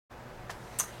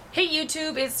Hey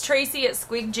YouTube, it's Tracy at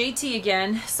Squig JT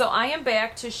again. So I am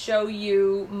back to show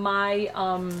you my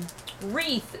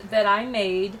wreath that I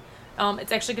made.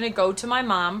 It's actually going to go to my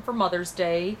mom for Mother's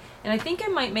Day. And I think I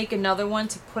might make another one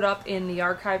to put up in the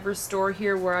Archiver's store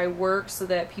here where I work so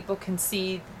that people can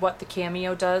see what the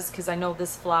Cameo does, because I know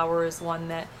this flower is one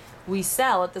that we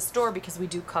sell at the store because we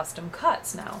do custom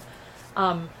cuts now.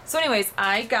 So anyways,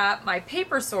 I got my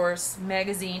Paper Source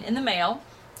magazine in the mail,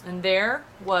 and there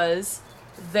was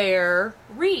their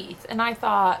wreath, and I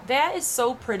thought that is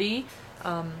so pretty.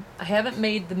 I haven't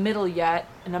made the middle yet,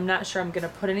 and I'm not sure I'm gonna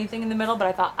put anything in the middle, but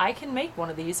I thought I can make one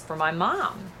of these for my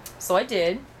mom, so I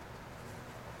did.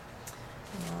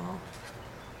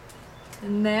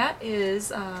 And that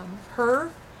is her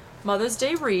Mother's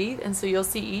Day wreath, and so you'll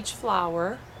see each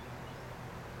flower,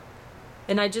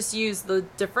 and I just used the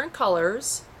different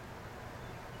colors: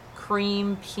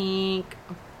 cream, pink,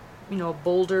 you know,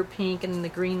 bolder pink, and the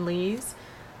green leaves.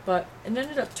 But it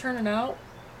ended up turning out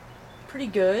pretty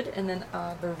good. And then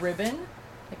the ribbon,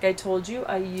 like I told you,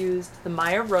 I used the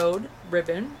Maya Road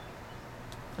ribbon,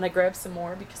 and I grabbed some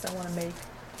more because I want to make,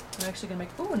 I'm actually going to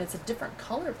make, ooh, and it's a different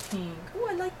color pink. Ooh,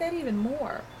 I like that even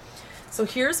more. So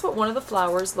here's what one of the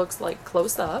flowers looks like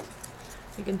close up.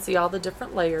 You can see all the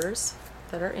different layers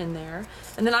that are in there.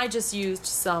 And then I just used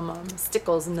some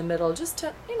stickles in the middle just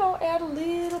to, you know, add a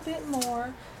little bit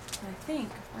more. And I think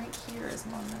right here is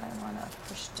one that I want to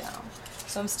push down.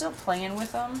 So I'm still playing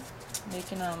with them,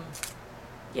 making them,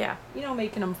 yeah, you know,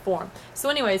 making them form. So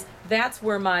anyways, that's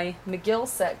where my McGill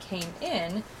set came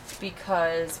in,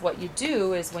 because what you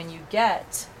do is when you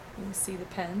get, you can see the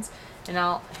pens,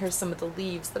 and here's some of the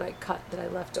leaves that I cut that I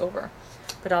left over.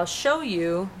 But I'll show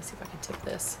you, let me see if I can tip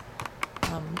this.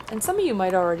 And some of you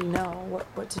might already know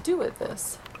what to do with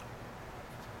this.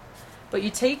 But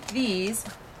you take these,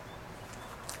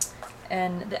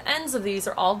 and the ends of these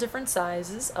are all different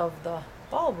sizes of the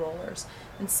ball rollers.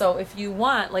 And so if you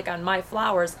want, like on my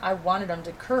flowers, I wanted them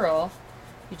to curl,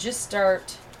 you just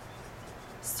start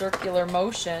circular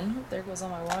motion. There goes all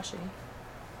my washi.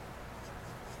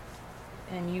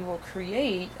 And you will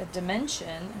create a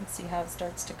dimension, and see how it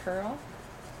starts to curl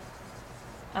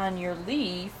on your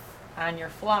leaf, on your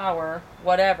flower,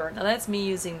 whatever. Now that's me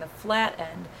using the flat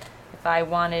end. If I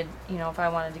wanted, you know, if I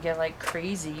wanted to get like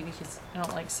crazy, because I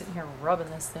don't like sitting here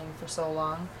rubbing this thing for so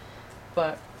long,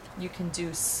 but you can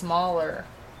do smaller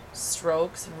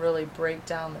strokes and really break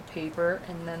down the paper,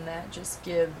 and then that just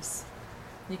gives,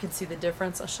 you can see the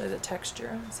difference. I'll show you the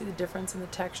texture. See the difference in the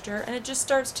texture, and it just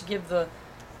starts to give the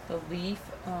leaf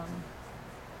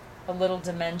a little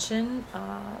dimension,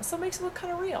 so it makes it look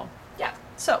kind of real. Yeah,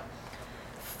 so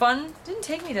fun. Didn't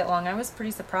take me that long. I was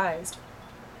pretty surprised.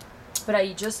 But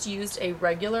I just used a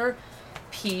regular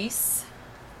piece,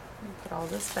 let me put all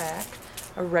this back,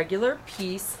 a regular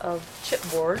piece of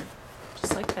chipboard,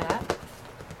 just like that,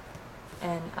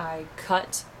 and I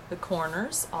cut the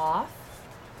corners off.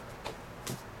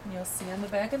 And you'll see on the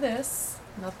back of this,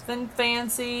 nothing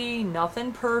fancy,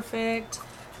 nothing perfect.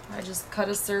 I just cut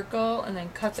a circle and then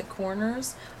cut the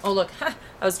corners. Oh look, I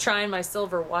was trying my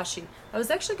silver washi. I was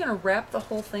actually gonna wrap the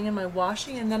whole thing in my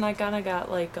washi, and then I kind of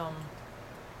got like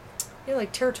yeah,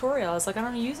 like territorial. I was like, I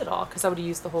don't use it all, because I would have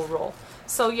used the whole roll.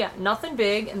 So yeah, nothing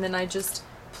big. And then I just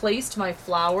placed my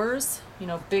flowers, you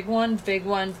know, big one, big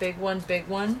one, big one, big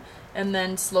one, and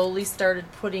then slowly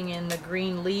started putting in the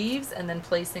green leaves and then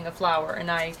placing a flower.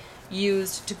 And I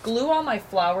used, to glue all my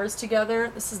flowers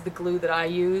together, this is the glue that I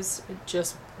use. It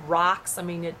just rocks. I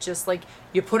mean, it just, like,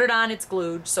 you put it on, it's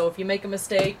glued. So if you make a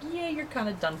mistake, yeah, you're kind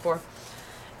of done for.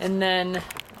 And then, let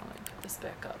me put this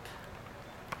back up.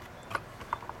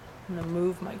 I'm gonna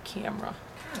move my camera.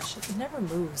 Gosh, it never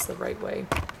moves the right way.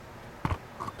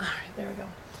 Alright, there we go.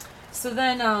 So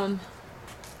then,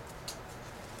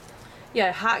 yeah,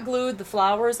 I hot glued the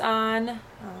flowers on,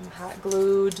 hot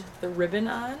glued the ribbon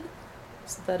on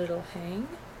so that it'll hang.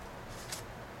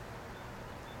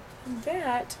 And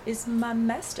that is my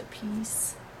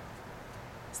masterpiece.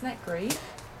 Isn't that great?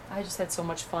 I just had so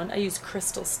much fun. I used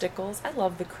crystal stickles. I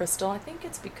love the crystal. I think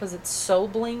it's because it's so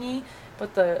blingy,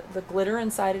 but the glitter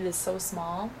inside it is so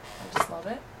small. I just love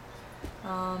it.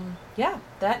 Yeah,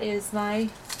 that is my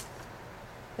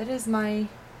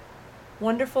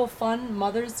wonderful, fun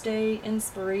Mother's Day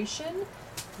inspiration.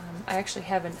 I actually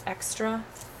have an extra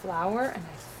flower, and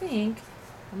I think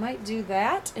I might do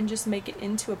that and just make it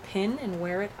into a pin and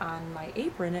wear it on my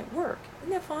apron at work.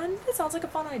 Isn't that fun? It sounds like a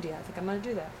fun idea. I think I'm going to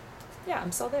do that. Yeah,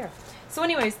 I'm still there. So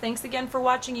anyways, thanks again for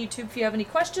watching YouTube. If you have any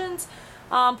questions,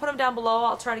 put them down below.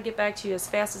 I'll try to get back to you as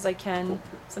fast as I can.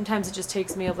 Sometimes it just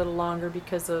takes me a little longer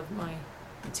because of my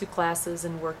 2 classes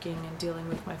and working and dealing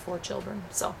with my 4 children.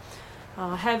 So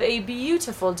Have a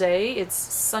beautiful day. It's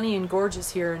sunny and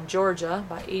gorgeous here in Georgia,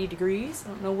 about 80 degrees. I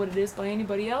don't know what it is by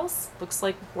anybody else. Looks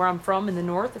like where I'm from in the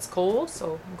north, it's cold,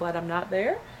 so I'm glad I'm not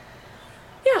there.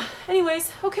 Yeah,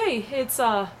 anyways, okay, it's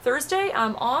Thursday.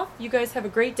 I'm off. You guys have a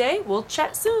great day. We'll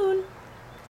chat soon.